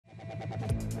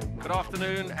Good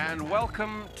afternoon and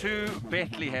welcome to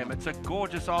Bethlehem. It's a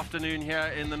gorgeous afternoon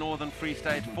here in the Northern Free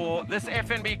State for this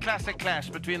FNB Classic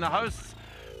clash between the hosts,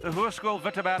 the Hoërskool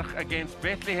Witteburg against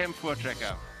Bethlehem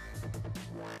Voortrekker.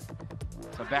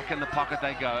 So back in the pocket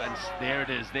they go, and there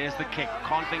it is. There's the kick.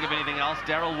 Can't think of anything else.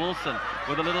 Daryl Wilson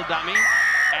with a little dummy.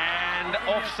 And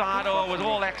offside, or it was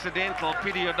all accidental.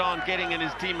 Peter Jordan getting in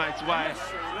his teammates' way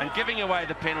and giving away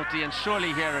the penalty, and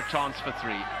surely here a chance for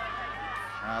three.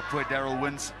 Poor Daryl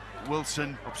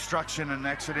Wilson, obstruction and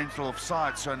accidental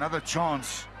offside, so another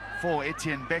chance for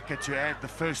Etienne Becker to add the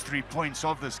first 3 points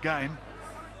of this game.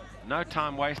 No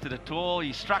time wasted at all.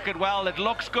 He struck it well. It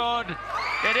looks good.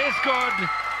 It is good.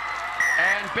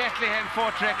 And Bethlehem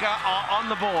Voortrekker are on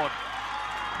the board.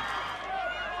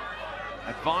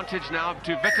 Advantage now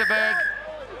to Witteburg,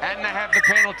 and they have the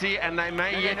penalty, and they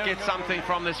may yet get something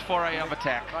from this foray of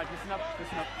attack. Right, listen up,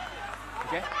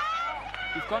 okay?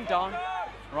 You've gone down,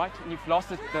 right, and you've lost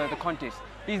the contest.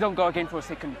 Please don't go again for a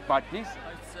second bite, please.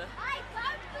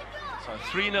 So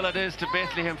 3-0 it is to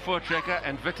Bethlehem Voortrekker,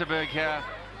 and Witteburg here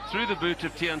through the boot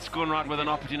of Tian Schoenraad with an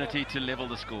opportunity to level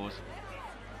the scores.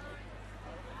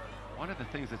 One of the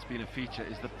things that's been a feature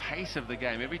is the pace of the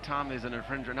game. Every time there's an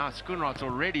infringer, now Schoenraad's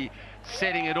already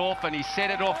setting it off, and he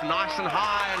set it off nice and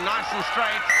high and nice and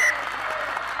straight.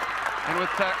 And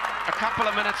with a couple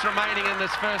of minutes remaining in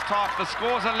this first half, the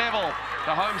scores are level.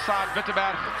 The home side,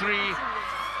 Witteburg 3,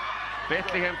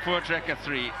 Bethlehem Voortrekker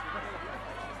 3.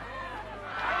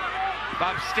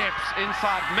 Bub steps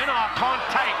inside, Minnar can't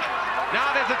take.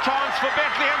 Now there's a chance for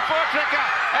Bethlehem Voortrekker,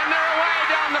 and they're away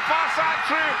down the far side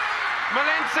through.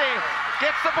 Malensi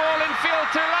gets the ball in field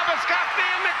to Labuskaghni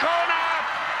in the corner.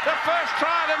 The first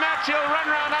try of the match, he'll run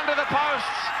round under the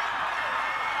posts.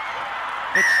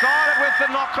 It started with the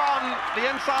knock-on, the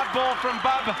inside ball from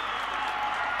Bub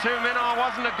to Minnar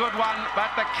wasn't a good one,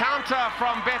 but the counter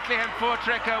from Bethlehem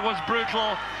Voortrekker was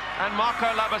brutal, and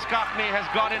Marco Labuskaghni has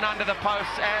got in under the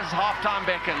posts as half-time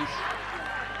beckons.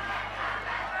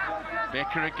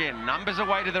 Becker again, numbers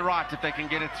away to the right if they can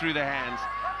get it through the hands.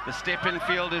 The step in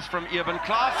field is from Eben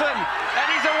Klaassen, and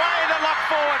he's away, the lock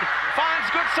forward. Finds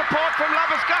good support from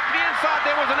Labuskaghni inside.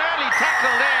 There was an early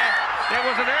tackle there. There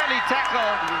was an early tackle,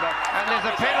 and there's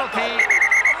a penalty,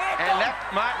 and that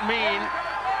might mean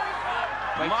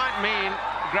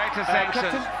greater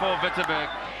sanctions for Witteburg.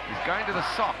 He's going to the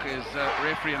sock, is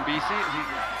referee MBC. Is he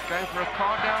going for a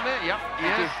card down there? Yep, he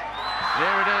is.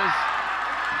 There it is.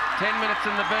 10 minutes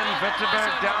in the bin.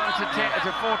 Witteburg down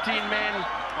to 14 men.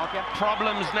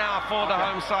 Problems now for the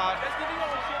home side.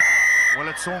 Well,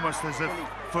 it's almost as if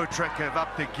Vootrekker have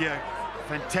upped the gear.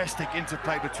 Fantastic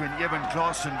interplay between Eben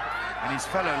Klaassen and his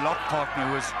fellow lock partner,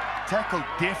 who was tackled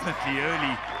definitely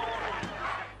early.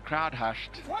 Crowd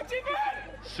hushed.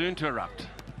 Soon to erupt.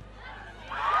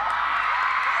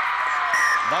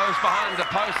 Those behind the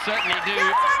post certainly do.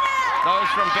 Those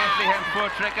from Bethlehem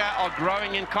Voortrekker are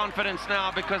growing in confidence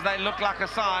now because they look like a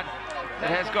side that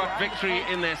has got victory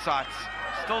in their sights.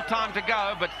 Still time to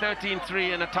go, but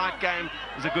 13-3 in a tight game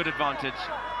is a good advantage.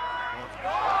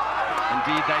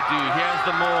 Indeed they do. Here's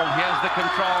the maul, here's the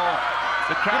control.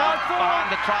 The crowd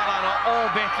behind the try line are all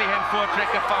Bethlehem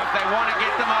Voortrekker folk. They want to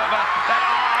get them over. They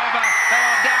are over. They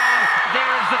are down.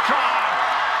 There is the try.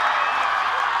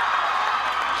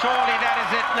 Surely that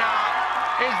is it now.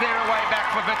 Is there a way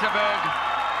back for Witteburg?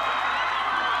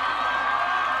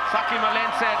 Saki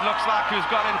Malense, it looks like, who's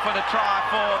got in for the try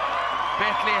for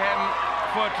Bethlehem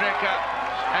Voortrekker,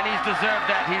 and he's deserved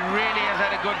that. He really has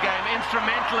had a good game,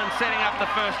 instrumental in setting up the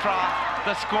first try,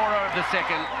 the scorer of the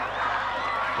second.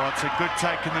 Well, it's a good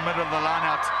take in the middle of the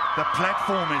line-out. The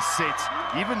platform is set,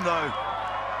 even though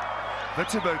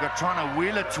Witteburg are trying to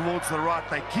wheel it towards the right.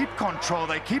 They keep control,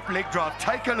 they keep leg drive.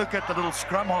 Take a look at the little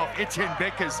scrum half, Etienne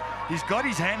Beckers. He's got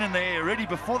his hand in the air already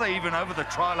before they even over the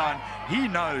try line.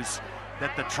 He knows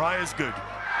that the try is good.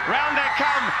 Round they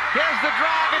come, here's the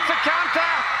drive, it's a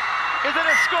counter. Is it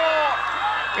a score?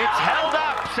 It's held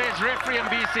up, says referee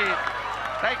MBC.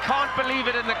 They can't believe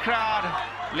it in the crowd.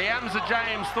 Liamza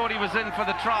James thought he was in for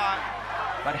the try,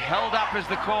 but held up is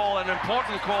the call, an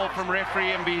important call from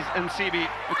referee MCB,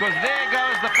 because there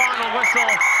goes the final whistle,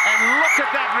 and look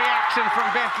at that reaction from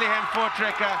Bethlehem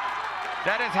Voortrekker.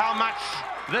 That is how much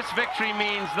this victory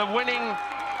means, the winning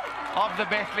of the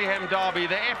Bethlehem Derby,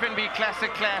 the FNB Classic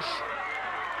Clash.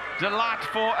 Delight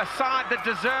for a side that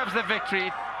deserves the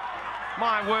victory.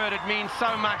 My word, it means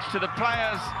so much to the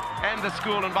players and the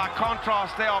school, and by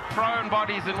contrast, they are prone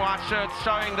bodies in white shirts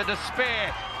showing the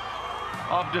despair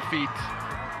of defeat.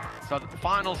 So the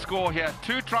final score here,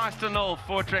 2-0,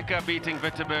 Vootrekker beating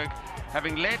Witteburg.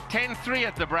 Having led 10-3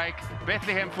 at the break,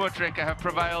 Bethlehem Voortrekker have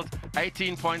prevailed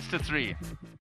 18 points to 3.